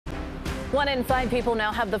1 in 5 people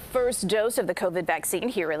now have the first dose of the COVID vaccine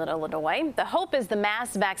here in Illinois. The hope is the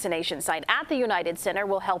mass vaccination site at the United Center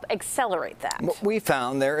will help accelerate that. We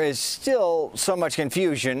found there is still so much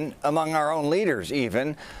confusion among our own leaders,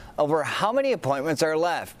 even over how many appointments are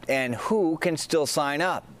left and who can still sign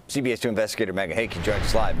up. CBS 2 investigator Megan Hickey joins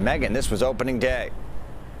us live. Megan, this was opening day.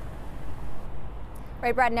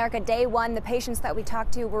 Right, Brad and Erica, day one, the patients that we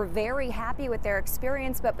talked to were very happy with their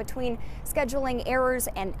experience, but between scheduling errors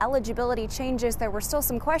and eligibility changes, there were still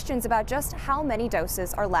some questions about just how many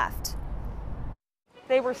doses are left.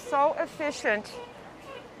 They were so efficient.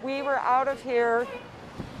 We were out of here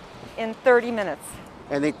in 30 minutes.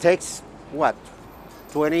 And it takes, what,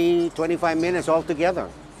 20, 25 minutes altogether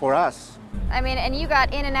for us. I mean, and you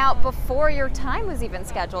got in and out before your time was even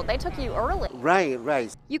scheduled. They took you early.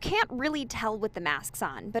 Right. You can't really tell with the masks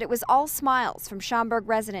on, but it was all smiles from Schaumburg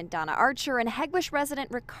resident Donna Archer and Hegewisch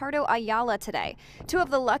resident Ricardo Ayala today. Two of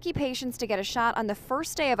the lucky patients to get a shot on the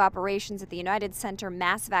first day of operations at the United Center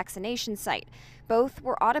mass vaccination site. Both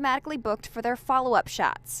were automatically booked for their follow-up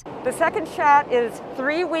shots. The second shot is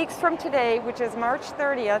 3 weeks from today, which is March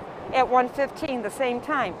 30th at 1:15, the same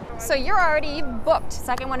time. So you're already booked.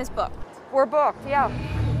 Second one is booked. We're booked, yeah.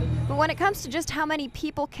 But when it comes to just how many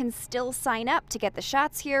people can still sign up to get the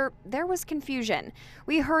shots here, there was confusion.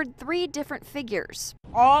 We heard 3 different figures.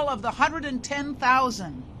 All of the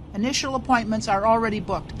 110,000 initial appointments are already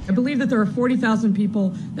booked. I believe that there are 40,000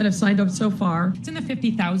 people that have signed up so far. It's in the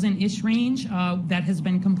 50,000-ish range that has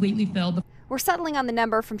been completely filled. We're settling on the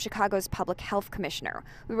number from Chicago's public health commissioner.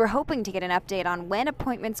 We were hoping to get an update on when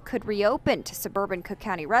appointments could reopen to suburban Cook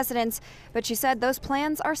County residents, but she said those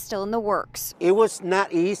plans are still in the works. It was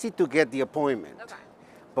not easy to get the appointment. Okay.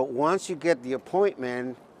 But once you get the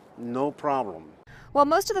appointment, no problem. While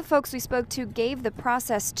most of the folks we spoke to gave the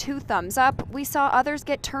process 2 thumbs up, we saw others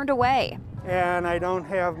get turned away. And I don't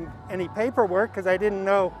have any paperwork because I didn't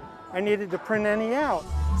know I needed to print any out.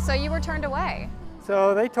 So you were turned away?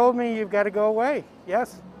 So they told me you've got to go away,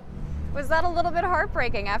 yes. Was that a little bit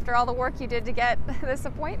heartbreaking after all the work you did to get this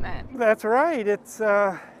appointment? That's right. It's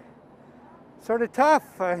sort of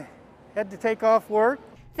tough. I had to take off work.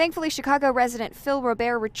 Thankfully, Chicago resident Phil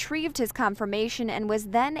Robert retrieved his confirmation and was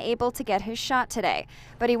then able to get his shot today.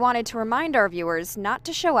 But he wanted to remind our viewers not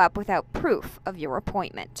to show up without proof of your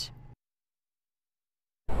appointment.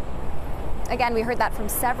 Again, we heard that from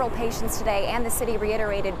several patients today, and the city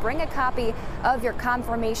reiterated, bring a copy of your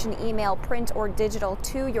confirmation email, print or digital,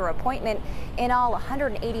 to your appointment. In all,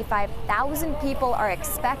 185,000 people are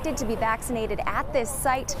expected to be vaccinated at this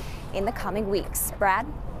site in the coming weeks. Brad?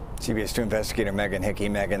 CBS 2 investigator Megan Hickey.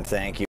 Megan, thank you.